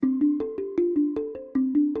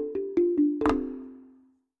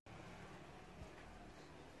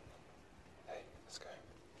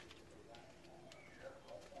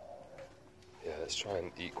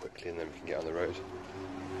eat quickly and then we can get on the road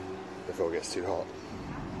before it gets too hot.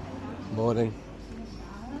 Morning.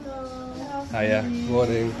 Hello. Hiya.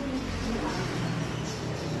 Morning.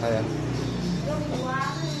 Hiya.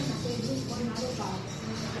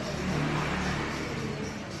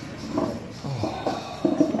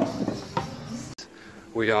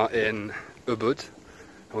 We are in Ubud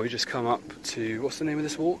and we just come up to, what's the name of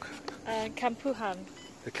this walk? Campuhan.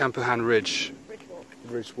 The Campuhan Ridge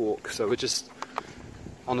walk. So we're just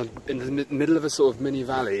in the middle of a sort of mini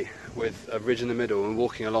valley with a ridge in the middle, and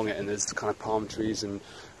walking along it, and there's kind of palm trees and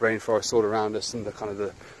rainforest all around us, and the kind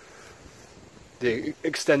of the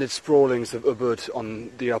extended sprawlings of Ubud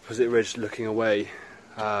on the opposite ridge, looking away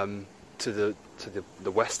to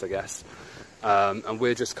the west, I guess. And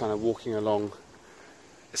we're just kind of walking along.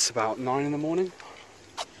 It's about 9 in the morning,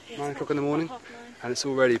 9 o'clock in the morning, and it's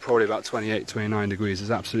already probably about 28, 29 degrees. It's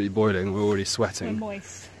absolutely boiling. We're already sweating. We're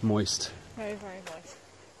moist. Moist. Very, very moist.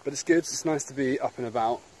 But it's good. It's nice to be up and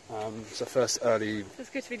about. It's our first early. It's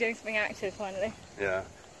good to be doing something active finally. Yeah,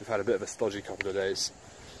 we've had a bit of a stodgy couple of days.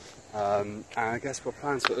 And I guess we've got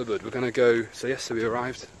plans for Ubud. We're going to go. So yesterday we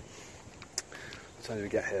arrived. What time did we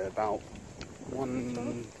get here? About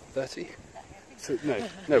 1:30. So,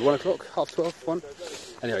 no, 1 o'clock, half 12, 1.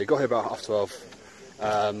 Anyway, got here about half 12,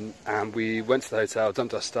 and we went to the hotel,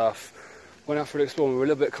 dumped our stuff, went out for an explore. We were a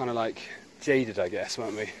little bit kind of like jaded, I guess,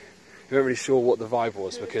 weren't we? We weren't really sure what the vibe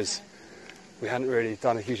was because we hadn't really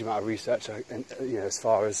done a huge amount of research, as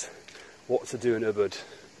far as what to do in Ubud,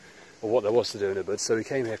 or what there was to do in Ubud. So we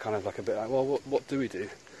came here kind of like a bit like, well, what do we do?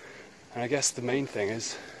 And I guess the main thing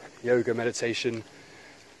is yoga, meditation,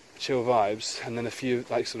 chill vibes, and then a few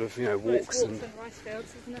like sort of walks and rice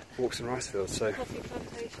fields, isn't it? Walks and rice fields. So coffee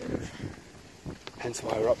plantations. Hence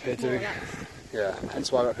why we're up here doing. Yeah,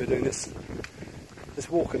 hence why we're up here doing this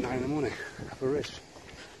walk at 9 in the morning up a ridge.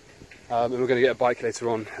 And we're going to get a bike later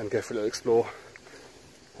on and go for a little explore.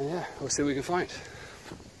 And yeah, we'll see what we can find.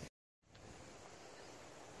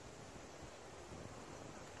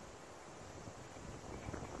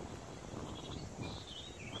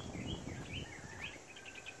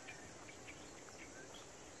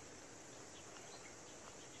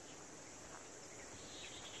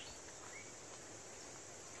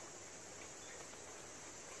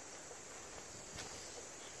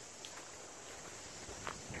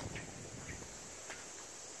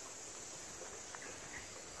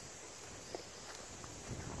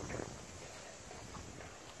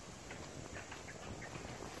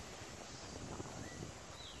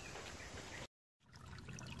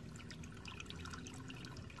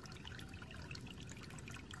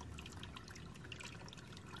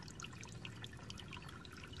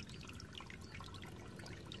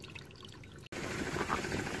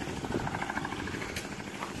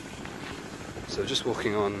 So just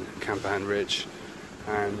walking on Campuhan Ridge,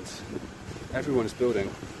 and everyone is building.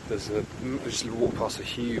 Just walk past a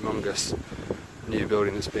humongous new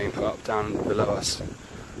building that's being put up down below us.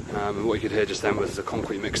 And what you could hear just then was a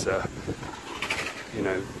concrete mixer,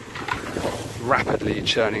 rapidly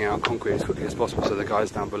churning out concrete as quickly as possible, so the guys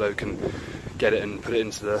down below can get it and put it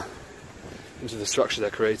into the structure they're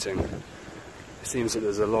creating. It seems that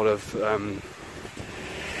there's a lot of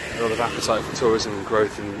appetite for tourism and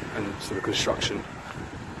growth and sort of construction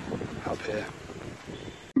up here.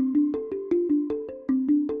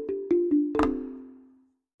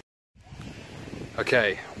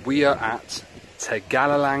 Okay, we are at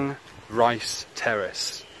Tegallalang Rice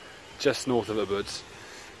Terrace, just north of Ubud.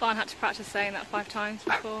 Barn had to practice saying that 5 times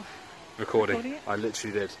before recording it. I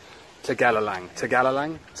literally did. Tegallalang.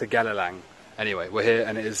 Anyway, we're here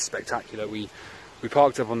and it is spectacular. We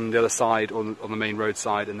parked up on the other side, on the main road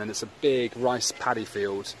side, and then it's a big rice paddy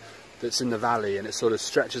field that's in the valley, and it sort of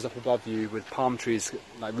stretches up above you with palm trees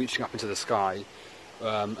like reaching up into the sky,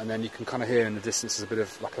 and then you can kind of hear in the distance there's a bit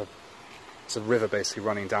of like it's a river basically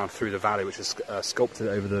running down through the valley, which is sculpted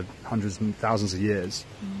over the hundreds and thousands of years.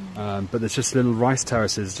 But there's just little rice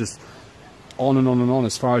terraces just on and on and on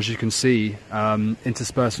as far as you can see,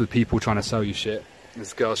 interspersed with people trying to sell you shit.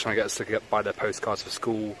 There's girls trying to get us to buy their postcards for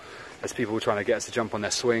school. There's people trying to get us to jump on their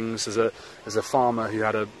swings. There's a farmer who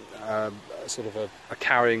had a sort of a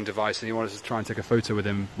carrying device, and he wanted us to try and take a photo with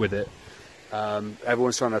him with it.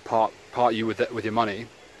 Everyone's trying to part you with your money,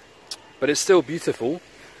 but it's still beautiful.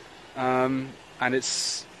 And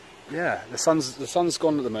it's the sun's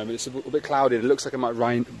gone at the moment. It's a bit cloudy. It looks like it might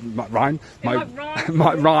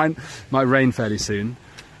rain fairly soon.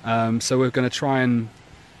 So we're going to try and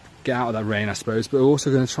get out of that rain, I suppose. But we're also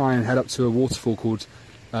going to try and head up to a waterfall called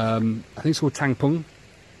I think it's called Tangpung.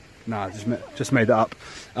 No, just made that up.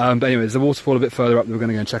 But anyway, there's a waterfall a bit further up that we're going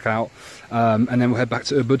to go and check out, and then we'll head back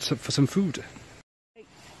to Ubud for some food.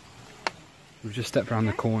 We've just stepped around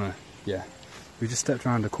the corner. Yeah, we just stepped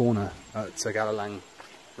around the corner at Tegallalang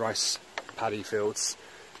rice paddy fields,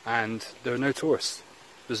 and there are no tourists.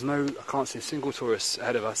 I can't see a single tourist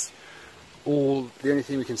ahead of us. The only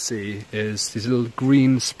thing we can see is these little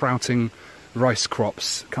green sprouting rice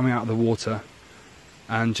crops coming out of the water,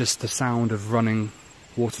 and just the sound of running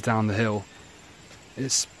water down the hill.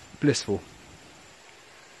 It's blissful.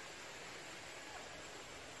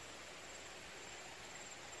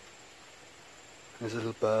 There's a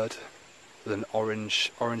little bird with an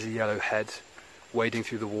orangey yellow head wading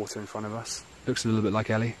through the water in front of us. Looks a little bit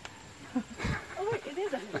like Ellie. Oh wait, it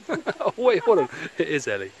is Ellie. Oh wait, hold on. It is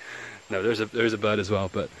Ellie. No, there is a bird as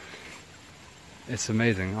well, but it's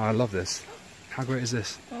amazing. I love this. How great is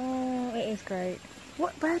this? Oh, it is great.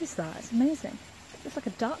 What bird is that? It's amazing. It's like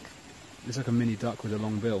a duck. It's like a mini duck with a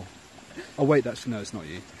long bill. Oh wait, no, it's not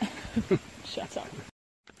you. Shut up.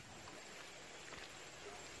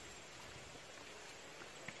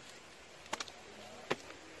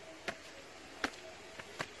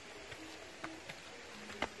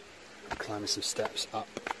 Climbing some steps up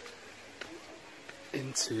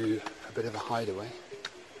into a bit of a hideaway.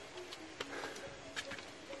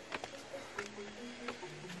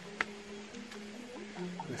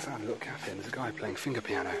 We found a little cafe and there's a guy playing finger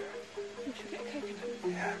piano. We should get a coconut.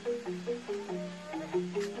 Yeah.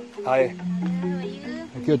 Hi. How are you?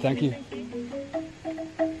 Good, thank you.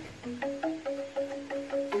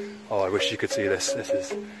 Oh, I wish you could see this.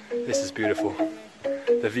 This is beautiful.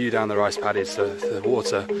 The view down the rice paddies, the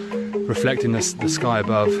water reflecting the sky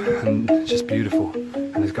above, and just beautiful.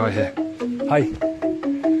 And there's a guy here. Hi.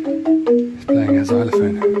 He's playing a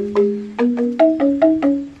xylophone.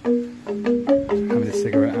 Having a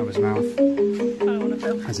cigarette out of his mouth. I don't want to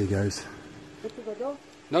film. As he goes.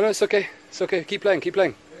 No, it's okay. It's okay. Keep playing.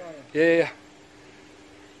 Yeah. Do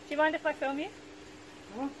you mind if I film you?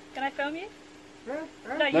 Huh? Can I film you?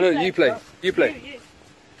 No, you play. You play. You.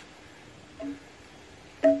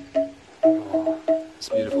 Oh, it's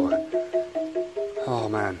beautiful. Oh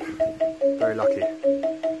man, very lucky.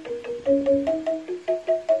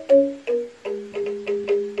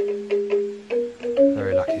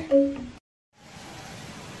 Very lucky.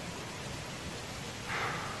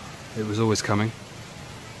 It was always coming.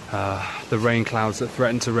 The rain clouds that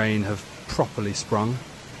threatened to rain have properly sprung.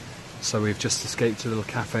 So we've just escaped to a little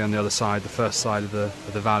cafe on the other side, the first side of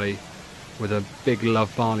the valley, with a big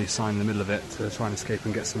Love Barley sign in the middle of it to try and escape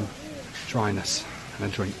and get some dryness and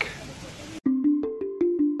a drink.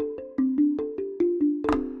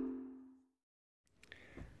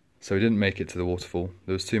 So we didn't make it to the waterfall.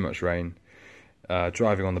 There was too much rain.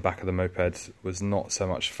 Driving on the back of the moped was not so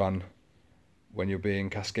much fun when you're being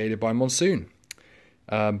cascaded by monsoon.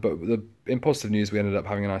 But in positive news, we ended up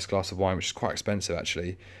having a nice glass of wine, which is quite expensive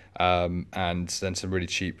actually, and then some really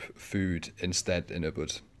cheap food instead in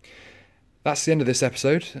Ubud. That's the end of this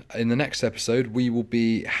episode. In the next episode, we will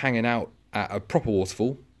be hanging out at a proper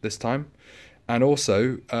waterfall this time, and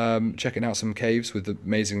also checking out some caves with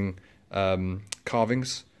amazing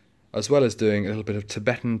carvings, as well as doing a little bit of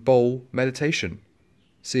Tibetan bowl meditation.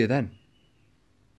 See you then.